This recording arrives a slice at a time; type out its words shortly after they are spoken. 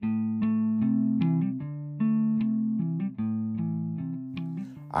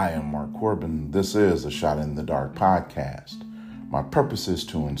I am Mark Corbin. This is a Shot in the Dark podcast. My purpose is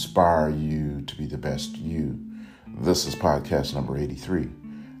to inspire you to be the best you. This is podcast number 83.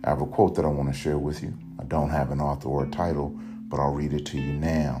 I have a quote that I want to share with you. I don't have an author or a title, but I'll read it to you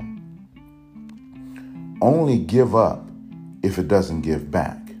now. Only give up if it doesn't give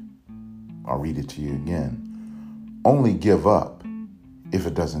back. I'll read it to you again. Only give up if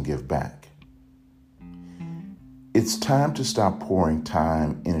it doesn't give back. It's time to stop pouring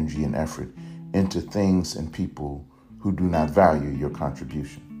time, energy, and effort into things and people who do not value your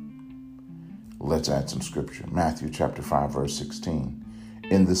contribution. Let's add some scripture. Matthew chapter 5, verse 16.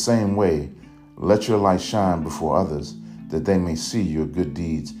 In the same way, let your light shine before others, that they may see your good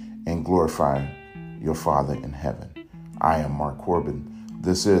deeds and glorify your Father in heaven. I am Mark Corbin.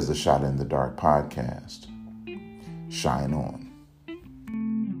 This is the Shot in the Dark podcast. Shine on.